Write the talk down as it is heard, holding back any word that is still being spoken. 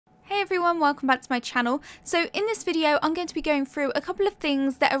Hey everyone, welcome back to my channel. So in this video I'm going to be going through a couple of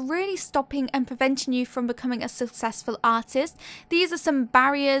things that are really stopping and preventing you from becoming a successful artist. These are some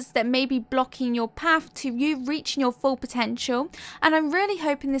barriers that may be blocking your path to you reaching your full potential, and I'm really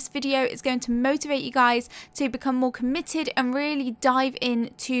hoping this video is going to motivate you guys to become more committed and really dive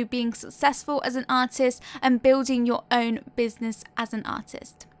into being successful as an artist and building your own business as an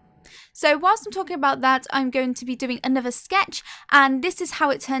artist. So whilst I'm talking about that, I'm going to be doing another sketch, and this is how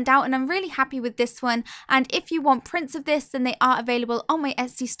it turned out, and I'm really happy with this one. And if you want prints of this, then they are available on my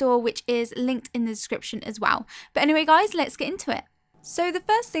Etsy store, which is linked in the description as well. But anyway guys, let's get into it. So the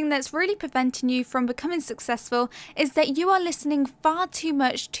first thing that's really preventing you from becoming successful is that you are listening far too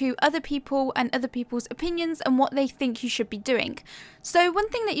much to other people and other people's opinions and what they think you should be doing. So one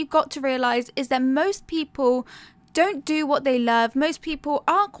thing that you've got to realize is that most people don't do what they love. Most people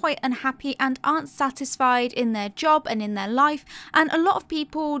are quite unhappy and aren't satisfied in their job and in their life, and a lot of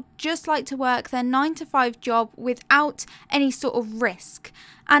people just like to work their 9-to-5 job without any sort of risk.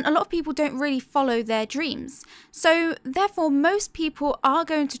 And a lot of people don't really follow their dreams. So therefore, most people are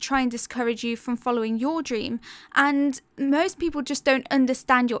going to try and discourage you from following your dream. And most people just don't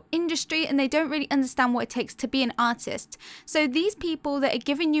understand your industry, and they don't really understand what it takes to be an artist. So these people that are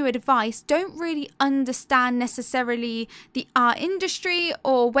giving you advice don't really understand necessarily the art industry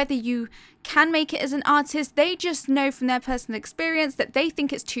or whether you can make it as an artist. They just know from their personal experience that they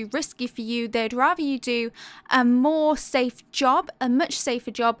think it's too risky for you. They'd rather you do a more safe job, a much safer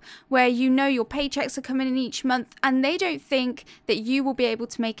job where you know your paychecks are coming in each month, and they don't think that you will be able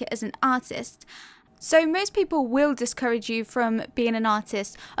to make it as an artist. So most people will discourage you from being an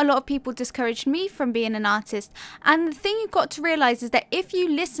artist. A lot of people discouraged me from being an artist. And the thing you've got to realize is that if you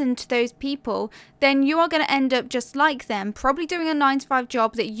listen to those people, then you are going to end up just like them, probably doing a 9-to-5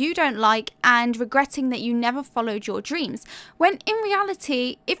 job that you don't like and regretting that you never followed your dreams. When in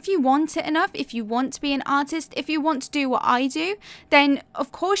reality, if you want it enough, if you want to be an artist, if you want to do what I do, then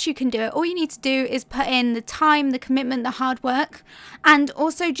of course you can do it. All you need to do is put in the time, the commitment, the hard work, and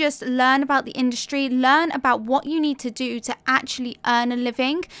also just learn about the industry, learn about what you need to do to actually earn a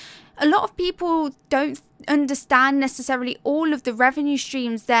living. A lot of people don't understand necessarily all of the revenue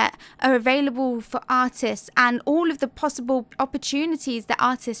streams that are available for artists and all of the possible opportunities that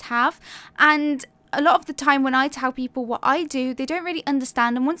artists have. And a lot of the time when I tell people what I do, they don't really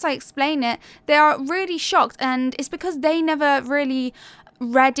understand, and once I explain it, they are really shocked, and it's because they never really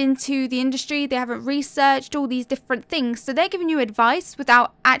read into the industry. They haven't researched all these different things, so they're giving you advice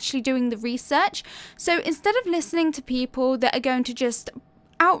without actually doing the research. So instead of listening to people that are going to just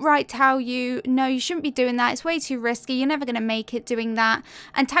outright tell you, no, you shouldn't be doing that, it's way too risky, you're never going to make it doing that,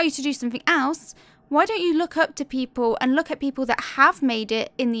 and tell you to do something else, why don't you look up to people and look at people that have made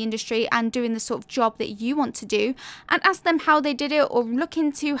it in the industry and doing the sort of job that you want to do, and ask them how they did it, or look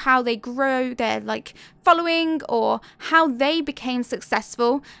into how they grow their following or how they became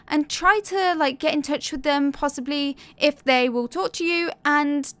successful, and try to get in touch with them, possibly if they will talk to you,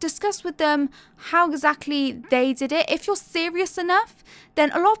 and discuss with them how exactly they did it. If you're serious enough,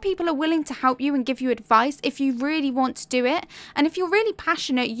 then a lot of people are willing to help you and give you advice if you really want to do it. And if you're really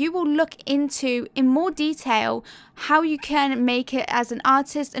passionate, you will look into in more detail how you can make it as an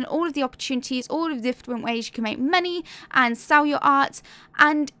artist and all of the opportunities, all of the different ways you can make money and sell your art.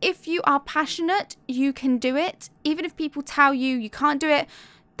 And if you are passionate, you can do it. Even if people tell you you can't do it,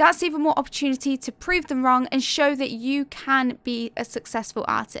 that's even more opportunity to prove them wrong and show that you can be a successful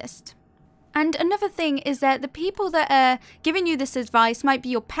artist. And another thing is that the people that are giving you this advice might be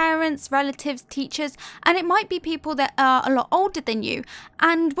your parents, relatives, teachers, and it might be people that are a lot older than you.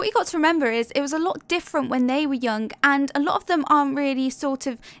 And what you got to remember is it was a lot different when they were young, and a lot of them aren't really sort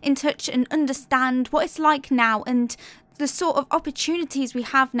of in touch and understand what it's like now and the sort of opportunities we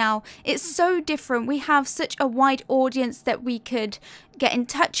have now. It's so different. We have such a wide audience that we could get in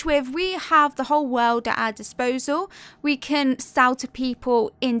touch with. We have the whole world at our disposal. We can sell to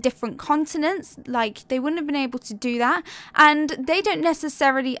people in different continents. They wouldn't have been able to do that, and they don't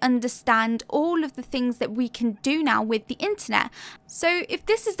necessarily understand all of the things that we can do now with the internet. So if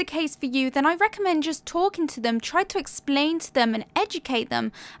this is the case for you, then I recommend just talking to them, try to explain to them and educate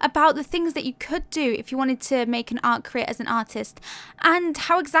them about the things that you could do if you wanted to make an art career as an artist, and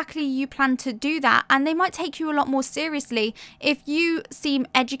how exactly you plan to do that. And they might take you a lot more seriously if you seem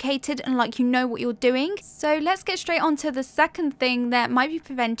educated and like you know what you're doing. So let's get straight on to the second thing that might be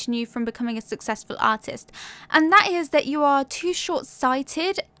preventing you from becoming a successful artist, and that is that you are too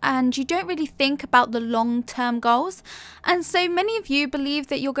short-sighted and you don't really think about the long-term goals. And so many of you believe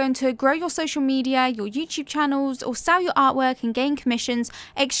that you're going to grow your social media, your YouTube channels, or sell your artwork and gain commissions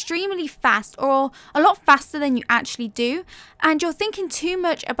extremely fast, or a lot faster than you actually do, and you're thinking too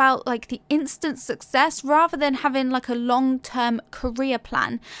much about like the instant success rather than having like a long-term career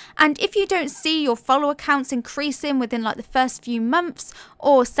plan. And if you don't see your follower counts increasing within like the first few months,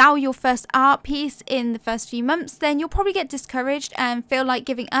 or sell your first art piece in the first few months, then you'll probably get discouraged and feel like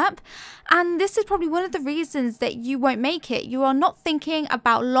giving up. And this is probably one of the reasons that you won't make it. You are not thinking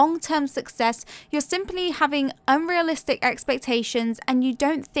about long-term success. You're simply having unrealistic expectations, and you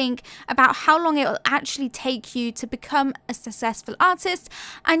don't think about how long it will actually take you to become a successful artist,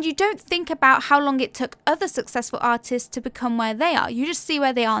 and you don't think about how long it took other successful artists to become where they are. You just see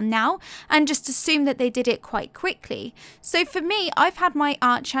where they are now and just assume that they did it quite quickly. So for me, I've had my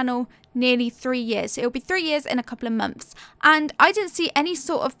art channel nearly 3 years. It'll be 3 years in a couple of months, and I didn't see any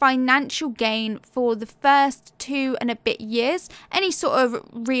sort of financial gain for the first 2 and a bit years, any sort of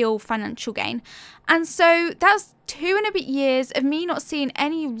real financial gain. And so that's 2 and a bit years of me not seeing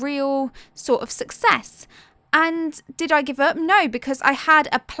any real sort of success. And did I give up? No, because I had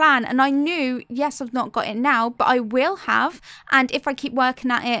a plan, and I knew, yes, I've not got it now, but I will have. And if I keep working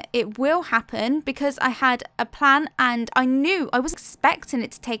at it, it will happen, because I had a plan and I knew I was expecting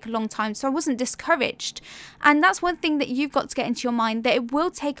it to take a long time. So I wasn't discouraged. And that's one thing that you've got to get into your mind, that it will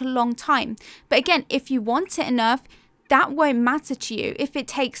take a long time. But again, if you want it enough, that won't matter to you. If it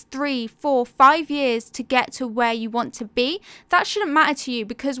takes 3, 4, 5 years to get to where you want to be, that shouldn't matter to you,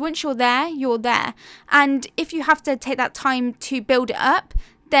 because once you're there, you're there. And if you have to take that time to build it up,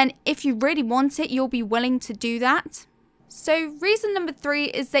 then if you really want it, you'll be willing to do that. So reason number 3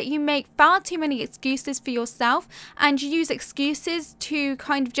 is that you make far too many excuses for yourself, and you use excuses to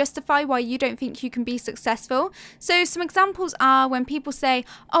kind of justify why you don't think you can be successful. So some examples are when people say,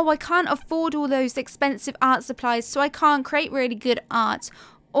 oh, I can't afford all those expensive art supplies, so I can't create really good art.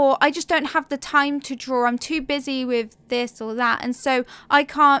 Or I just don't have the time to draw, I'm too busy with this or that, and so I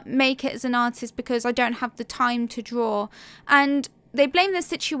can't make it as an artist because I don't have the time to draw. And they blame the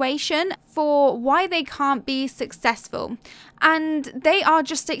situation for why they can't be successful. And they are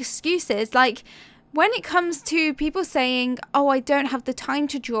just excuses. Like, when it comes to people saying, oh, I don't have the time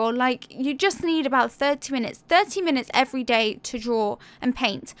to draw, like, you just need about 30 minutes every day to draw and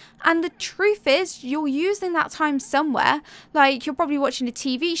paint. And the truth is, you're using that time somewhere. Like, you're probably watching a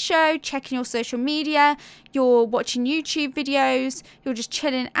TV show, checking your social media, you're watching YouTube videos, you're just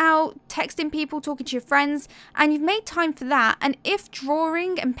chilling out, texting people, talking to your friends, and you've made time for that. And if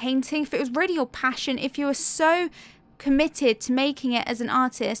drawing and painting, if it was really your passion, if you were so committed to making it as an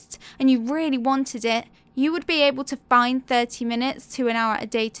artist and you really wanted it, you would be able to find 30 minutes to an hour a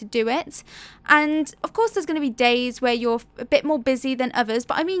day to do it. And of course there's going to be days where you're a bit more busy than others,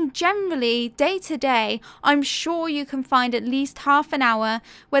 but I mean generally day to day I'm sure you can find at least half an hour,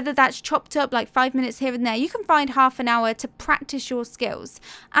 whether that's chopped up like 5 minutes here and there, you can find half an hour to practice your skills.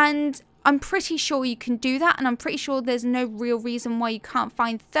 And I'm pretty sure you can do that, and I'm pretty sure there's no real reason why you can't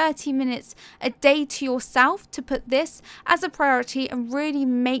find 30 minutes a day to yourself to put this as a priority and really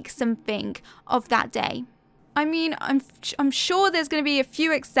make something of that day. I mean, I'm sure there's going to be a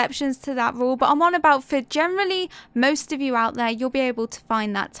few exceptions to that rule, but I'm on about for generally most of you out there, you'll be able to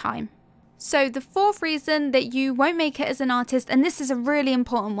find that time. So the 4th reason that you won't make it as an artist, and this is a really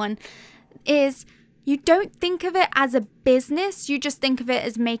important one, is you don't think of it as a business. You just think of it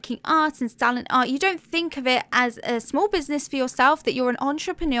as making art and selling art. You don't think of it as a small business for yourself, that you're an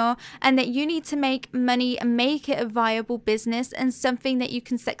entrepreneur and that you need to make money and make it a viable business and something that you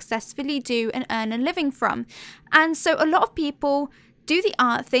can successfully do and earn a living from. And so a lot of people do the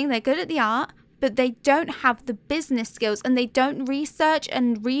art thing, they're good at the art, but they don't have the business skills and they don't research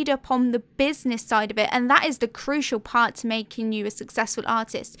and read up on the business side of it. And that is the crucial part to making you a successful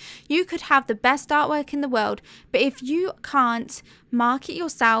artist. You could have the best artwork in the world, but if you can't market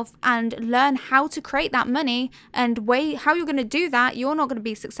yourself and learn how to create that money and how you're going to do that, you're not going to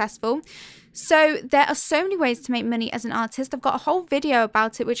be successful. So there are so many ways to make money as an artist. I've got a whole video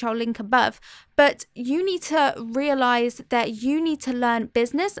about it, which I'll link above. But you need to realize that you need to learn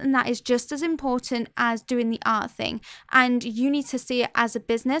business, and that is just as important as doing the art thing. And you need to see it as a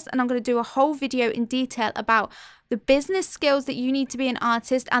business. And I'm going to do a whole video in detail about the business skills that you need to be an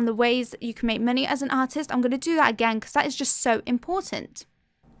artist and the ways that you can make money as an artist. I'm going to do that again because that is just so important.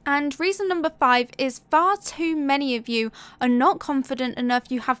 And reason number 5 is far too many of you are not confident enough.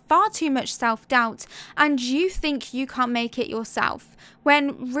 You have far too much self-doubt and you think you can't make it yourself.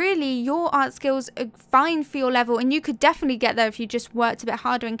 when really your art skills are fine for your level, and you could definitely get there if you just worked a bit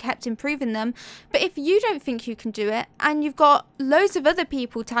harder and kept improving them. But if you don't think you can do it, and you've got loads of other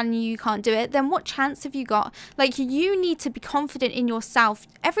people telling you can't do it, then what chance have you got? Like, you need to be confident in yourself.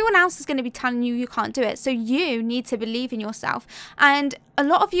 Everyone else is going to be telling you can't do it, so you need to believe in yourself. And a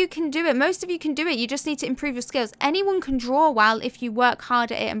lot of you can do it. Most of you can do it. You just need to improve your skills. Anyone can draw well if you work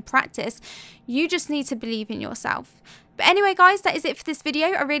hard at it and practice. You just need to believe in yourself. But anyway, guys, that is it for this video.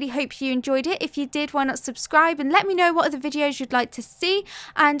 I really hope you enjoyed it. If you did, why not subscribe and let me know what other videos you'd like to see,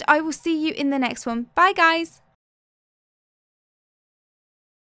 and I will see you in the next one. Bye, guys.